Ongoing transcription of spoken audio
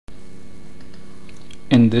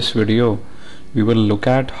In this video, we will look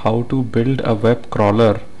at how to build a web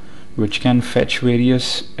crawler which can fetch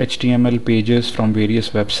various HTML pages from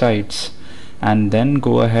various websites and then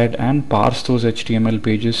go ahead and parse those HTML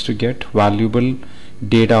pages to get valuable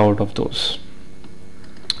data out of those.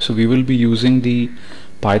 So we will be using the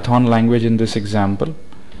Python language in this example,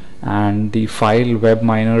 and the file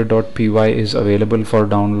webminer.py is available for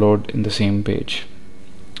download in the same page.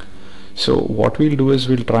 So what we'll do is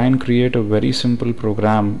we'll try and create a very simple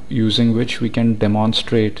program using which we can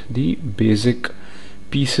demonstrate the basic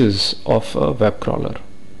pieces of a web crawler.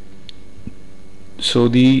 So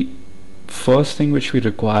the first thing which we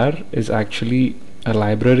require is actually a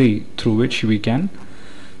library through which we can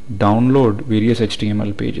download various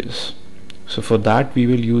HTML pages. So for that we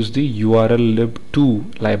will use the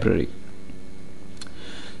urllib2 library.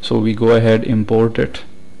 So we go ahead, import it,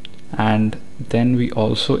 and then we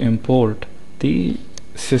also import the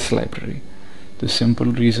sys library. The simple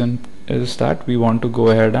reason is that we want to go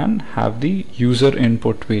ahead and have the user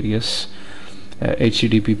input various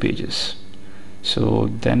HTTP pages.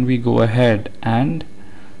 So then we go ahead and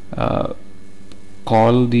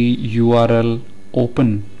call the URL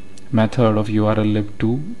open method of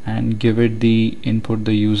urllib2 and give it the input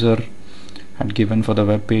the user had given for the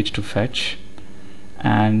web page to fetch,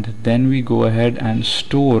 and then we go ahead and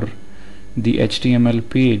store the HTML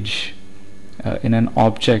page in an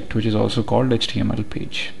object which is also called HTML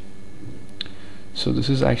page. So this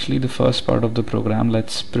is actually the first part of the program.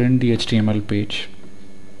 Let's print the HTML page.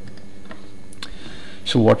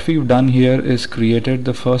 So what we've done here is created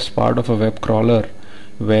the first part of a web crawler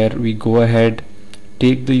where we go ahead,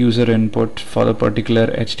 take the user input for the particular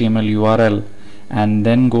HTML URL, and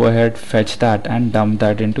then go ahead, fetch that and dump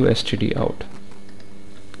that into stdout.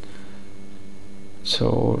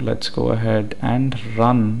 So let's go ahead and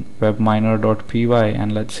run webminer.py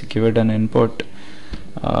and let's give it an input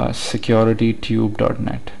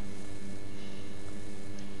securitytube.net.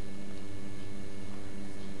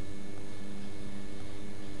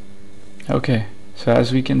 Okay, so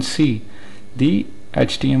as we can see, the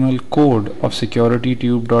HTML code of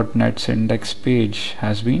securitytube.net's index page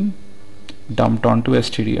has been dumped onto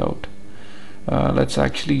stdout. Let's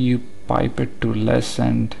actually pipe it to less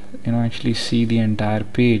and actually see the entire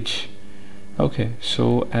page. Okay,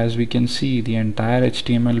 so as we can see, the entire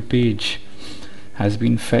HTML page has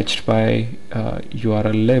been fetched by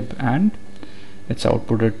urllib and it's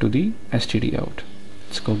outputted to the stdout.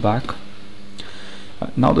 Let's go back.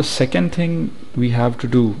 Now the second thing we have to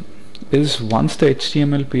do is, once the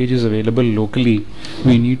HTML page is available locally,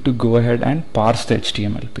 we need to go ahead and parse the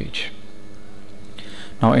HTML page.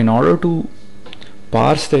 Now in order to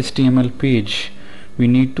parse the HTML page, we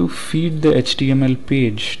need to feed the HTML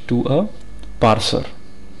page to a parser,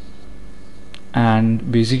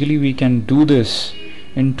 and basically we can do this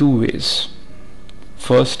in two ways.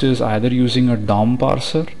 First is either using a DOM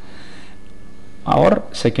parser, or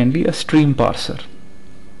secondly a stream parser.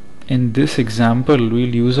 In this example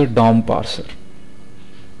we'll use a DOM parser.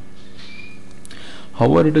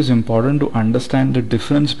 However, it is important to understand the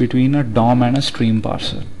difference between a DOM and a stream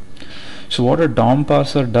parser. So what a DOM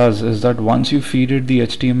parser does is that once you feed it the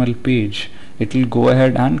HTML page, it will go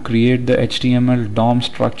ahead and create the HTML DOM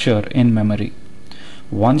structure in memory.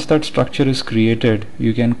 Once that structure is created,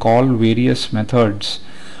 you can call various methods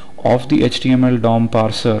of the HTML DOM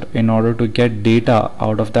parser in order to get data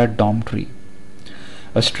out of that DOM tree.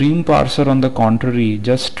 A stream parser, on the contrary,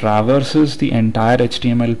 just traverses the entire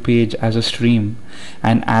HTML page as a stream,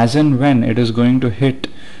 and as and when it is going to hit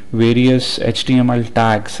various HTML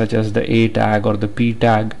tags such as the A tag or the P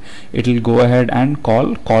tag, it will go ahead and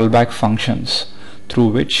call callback functions through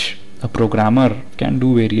which a programmer can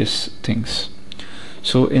do various things.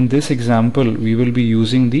 So in this example we will be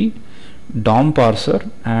using the DOM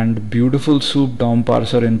parser and Beautiful Soup DOM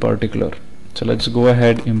parser in particular. So let's go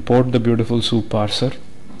ahead, import the Beautiful Soup parser,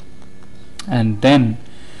 and then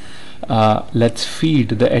let's feed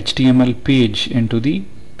the HTML page into the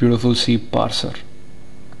Beautiful Soup parser,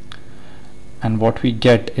 and what we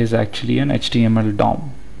get is actually an HTML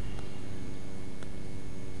DOM.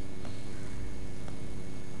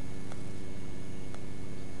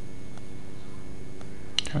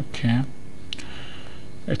 Okay,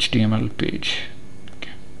 HTML page.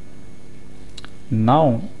 Okay.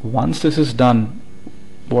 Now once this is done,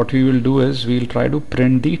 what we will do is we'll try to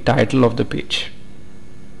print the title of the page.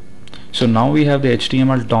 So now we have the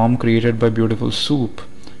HTML DOM created by Beautiful Soup,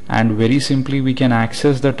 and very simply we can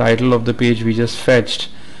access the title of the page we just fetched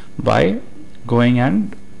by going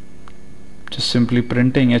and just simply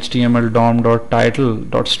printing HTML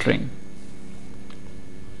DOM.title.string.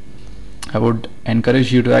 I would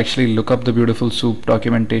encourage you to actually look up the Beautiful Soup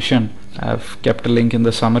documentation. I've kept a link in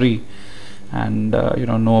the summary, and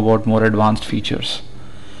know about more advanced features.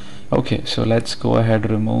 Okay, so let's go ahead,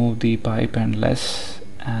 remove the pipe and less,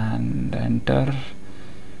 and enter.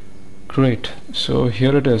 Great, so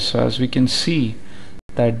here it is. So as we can see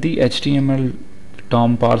that the HTML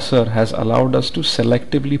DOM parser has allowed us to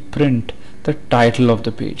selectively print the title of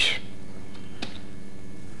the page.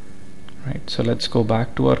 Right, so let's go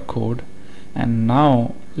back to our code, and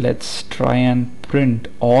now let's try and print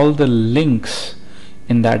all the links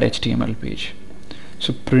in that HTML page.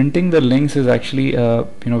 So printing the links is actually a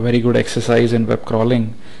very good exercise in web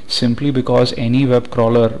crawling, simply because any web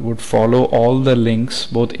crawler would follow all the links,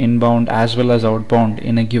 both inbound as well as outbound,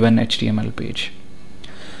 in a given HTML page.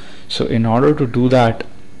 So in order to do that,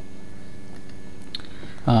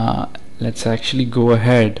 let's actually go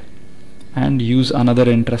ahead and use another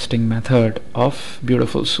interesting method of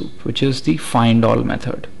Beautiful Soup, which is the find all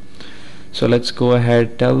method. So let's go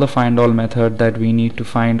ahead, tell the find all method that we need to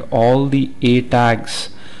find all the A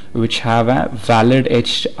tags which have a valid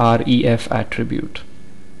href attribute.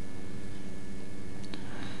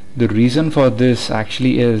 The reason for this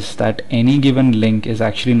actually is that any given link is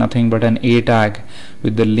actually nothing but an A tag,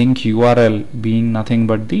 with the link URL being nothing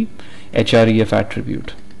but the href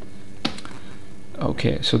attribute.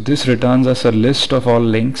 Okay, so this returns us a list of all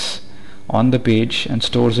links on the page and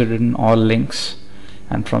stores it in all links,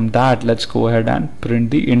 and from that let's go ahead and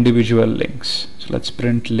print the individual links. So let's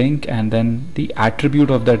print link and then the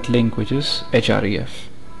attribute of that link, which is href.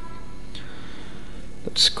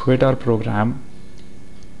 Let's quit our program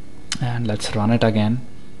and let's run it again.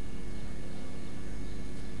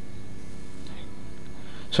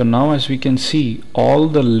 So now, as we can see, all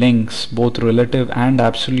the links, both relative and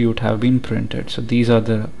absolute, have been printed. So these are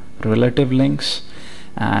the relative links,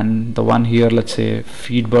 and the one here, let's say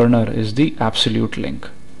feed burner, is the absolute link,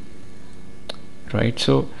 right?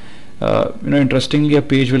 So interestingly, a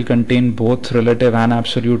page will contain both relative and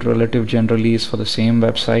absolute. Relative generally is for the same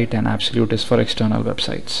website, and absolute is for external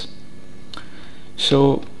websites.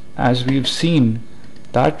 So as we've seen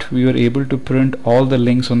that we were able to print all the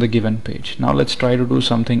links on the given page. Now let's try to do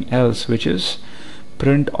something else, which is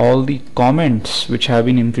print all the comments which have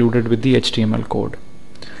been included with the HTML code.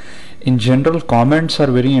 In general, comments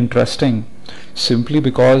are very interesting simply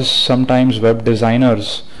because sometimes web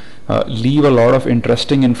designers leave a lot of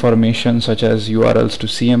interesting information, such as URLs to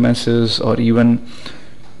CMSs, or even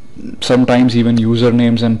sometimes even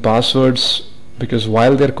usernames and passwords, because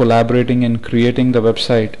while they're collaborating and creating the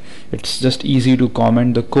website, it's just easy to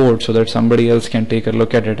comment the code so that somebody else can take a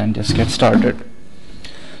look at it and just get started.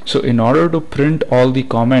 So in order to print all the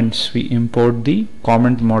comments, we import the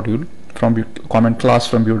comment module from comment class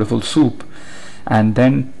from Beautiful Soup, and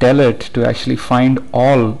then tell it to actually find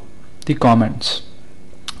all the comments.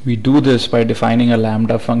 We do this by defining a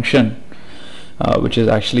lambda function, which is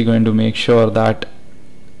actually going to make sure that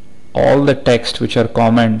all the text which are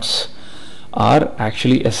comments are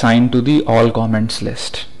actually assigned to the all comments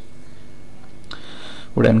list.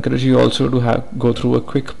 Would encourage you also to go through a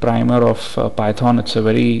quick primer of Python. It's a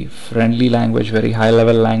very friendly language, very high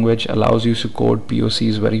level language, allows you to code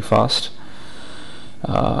POCs very fast.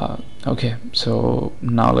 Okay, so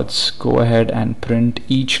now let's go ahead and print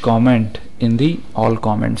each comment in the all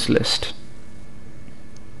comments list.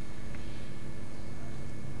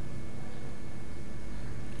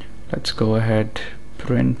 Let's go ahead,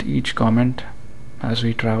 print each comment as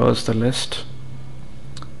we traverse the list.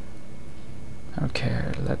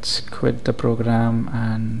 Okay, let's quit the program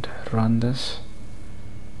and run this.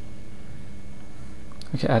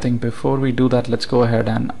 Okay, I think before we do that, let's go ahead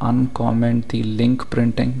and uncomment the link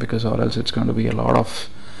printing, because or else it's going to be a lot of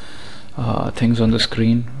things on the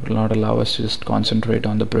screen. It will not allow us to just concentrate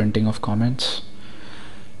on the printing of comments.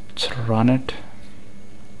 Let's run it.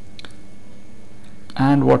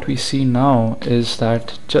 And what we see now is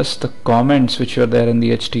that just the comments which are there in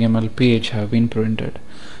the HTML page have been printed.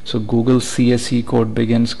 So Google CSE code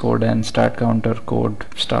begins, code ends, stat counter code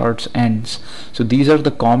starts, ends. So these are the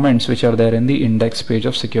comments which are there in the index page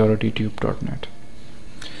of securitytube.net.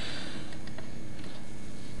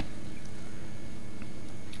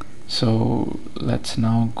 So let's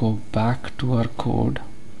now go back to our code,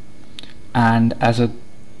 and as a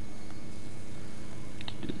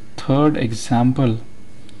third example,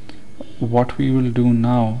 what we will do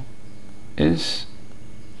now is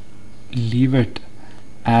leave it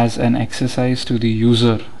as an exercise to the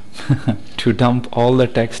user to dump all the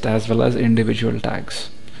text as well as individual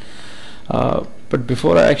tags. But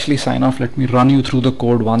before I actually sign off, let me run you through the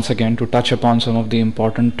code once again to touch upon some of the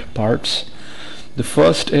important parts. The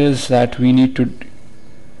first is that we need to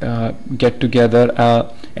get together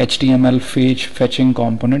a HTML fetching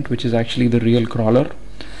component, which is actually the real crawler,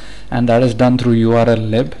 and that is done through URL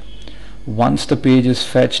lib. Once the page is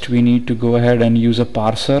fetched, we need to go ahead and use a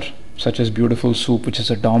parser such as Beautiful Soup, which is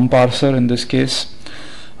a DOM parser in this case,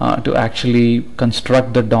 to actually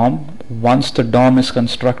construct the DOM. Once the DOM is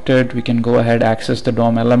constructed, we can go ahead, access the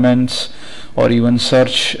DOM elements, or even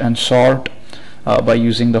search and sort by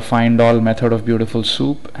using the find all method of Beautiful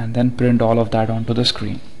Soup, and then print all of that onto the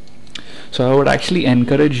screen. So I would actually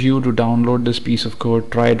encourage you to download this piece of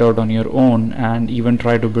code, try it out on your own, and even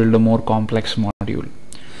try to build a more complex module.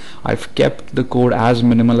 I've kept the code as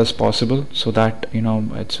minimal as possible so that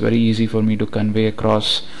it's very easy for me to convey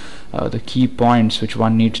across the key points which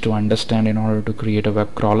one needs to understand in order to create a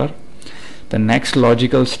web crawler. The next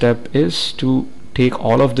logical step is to take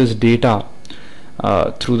all of this data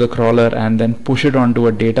through the crawler and then push it onto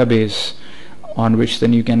a database on which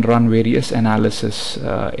then you can run various analysis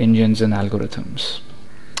engines and algorithms.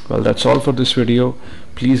 Well, that's all for this video.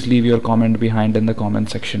 Please leave your comment behind in the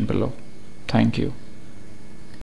comment section below. Thank you.